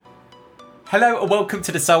Hello and welcome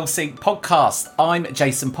to the Soul Sync podcast. I'm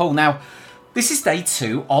Jason Paul. Now, this is day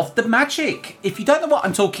 2 of the magic. If you don't know what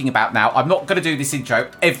I'm talking about now, I'm not going to do this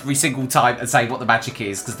intro every single time and say what the magic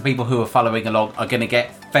is, because the people who are following along are going to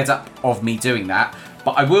get fed up of me doing that.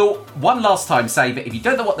 But I will one last time say that if you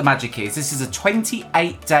don't know what the magic is, this is a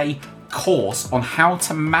 28-day course on how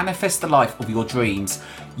to manifest the life of your dreams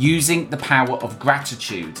using the power of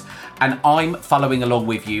gratitude. And I'm following along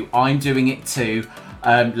with you. I'm doing it too.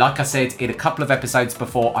 Like I said in a couple of episodes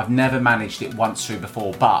before, I've never managed it once through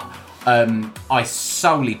before, but I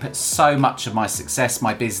solely put so much of my success,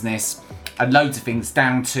 my business, and loads of things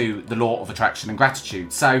down to the law of attraction and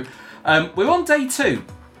gratitude. So we're on day 2.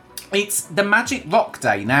 It's the Magic Rock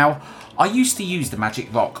Day. Now, I used to use the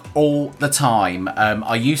Magic Rock all the time.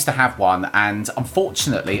 I used to have one, and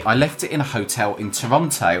unfortunately, I left it in a hotel in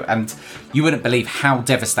Toronto, and you wouldn't believe how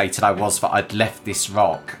devastated I was that I'd left this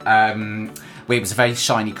rock. Where it was a very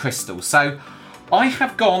shiny crystal. So I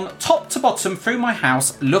have gone top to bottom through my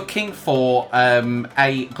house looking for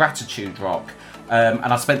a gratitude rock. And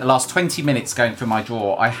I spent the last 20 minutes going through my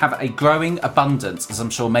drawer. I have a growing abundance, as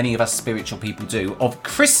I'm sure many of us spiritual people do, of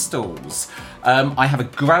crystals. I have a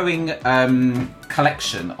growing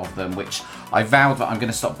collection of them, which I vowed that I'm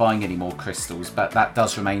going to stop buying any more crystals, but that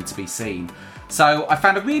does remain to be seen. So I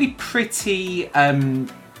found a really pretty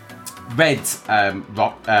red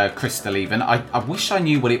rock crystal even. I wish I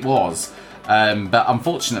knew what it was, but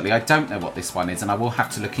unfortunately I don't know what this one is, and I will have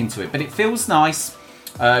to look into it. But it feels nice.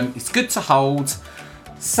 It's good to hold.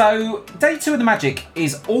 So day 2 of the magic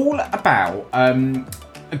is all about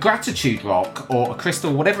a gratitude rock or a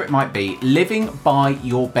crystal, whatever it might be, living by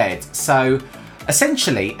your bed. So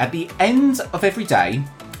essentially at the end of every day,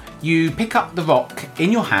 you pick up the rock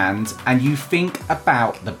in your hand and you think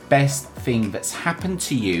about the best thing that's happened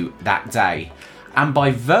to you that day. And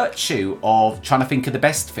by virtue of trying to think of the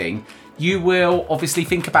best thing, you will obviously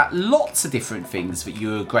think about lots of different things that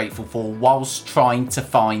you're grateful for whilst trying to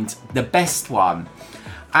find the best one.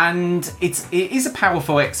 And it is a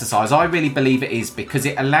powerful exercise. I really believe it is, because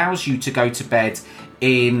it allows you to go to bed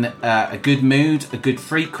in a good mood, a good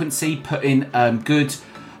frequency, put in good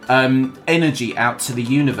energy out to the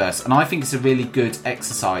universe. And I think it's a really good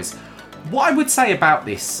exercise. What I would say about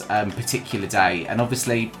this particular day, and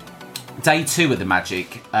obviously day 2 of the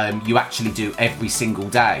magic, you actually do every single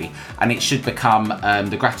day, and it should become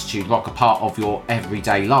the gratitude rock a part of your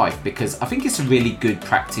everyday life, because I think it's a really good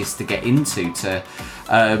practice to get into, to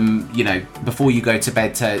before you go to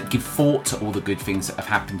bed, to give thought to all the good things that have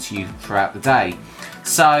happened to you throughout the day.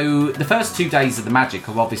 So the first 2 days of the magic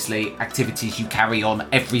are obviously activities you carry on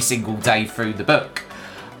every single day through the book.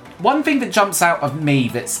 One thing that jumps out of me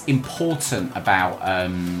that's important about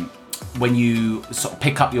when you sort of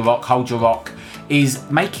pick up your rock, hold your rock, is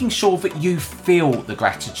making sure that you feel the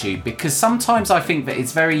gratitude, because sometimes I think that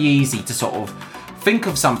it's very easy to sort of think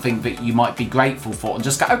of something that you might be grateful for and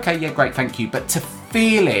just go, okay, yeah, great, thank you. But to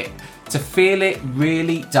feel it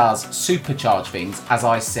really does supercharge things, as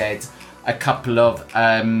I said a couple of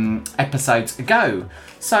episodes ago.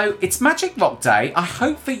 So it's Magic Rock Day. I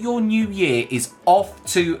hope that your new year is off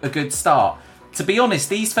to a good start. To be honest,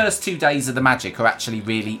 these first 2 days of the magic are actually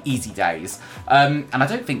really easy days. And I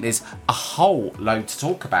don't think there's a whole load to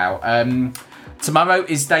talk about. Tomorrow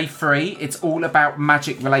is day 3. It's all about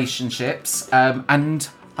magic relationships. And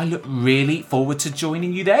I look really forward to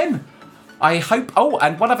joining you then. I hope... Oh,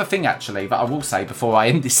 and one other thing actually that I will say before I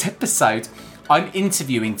end this episode. I'm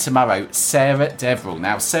interviewing tomorrow Sarah Deverill.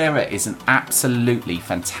 Now, Sarah is an absolutely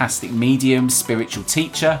fantastic medium, spiritual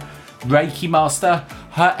teacher, Reiki master.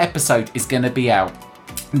 Her episode is going to be out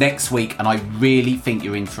next week, and I really think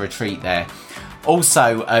you're in for a treat there.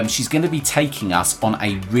 Also, she's going to be taking us on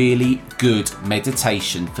a really good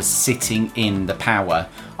meditation for sitting in the power.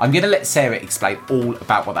 I'm going to let Sarah explain all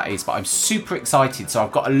about what that is, but I'm super excited. So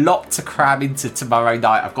I've got a lot to cram into tomorrow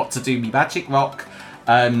night. I've got to do my magic rock.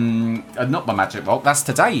 Not my magic rock, that's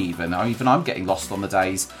today even. I'm getting lost on the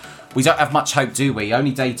days. We don't have much hope, do we?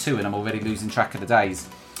 Only day 2 and I'm already losing track of the days.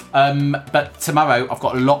 But tomorrow I've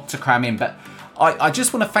got a lot to cram in, but I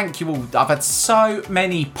just want to thank you all. I've had so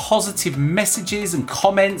many positive messages and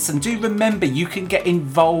comments, and do remember you can get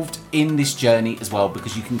involved in this journey as well,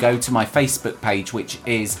 because you can go to my Facebook page, which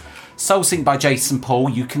is Soul Sync by Jason Paul.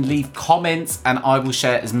 You can leave comments and I will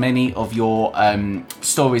share as many of your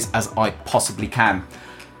stories as I possibly can.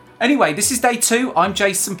 Anyway, this is day 2. I'm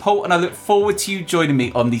Jason Paul, and I look forward to you joining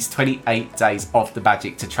me on these 28 days of the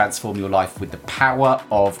magic to transform your life with the power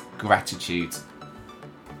of gratitude.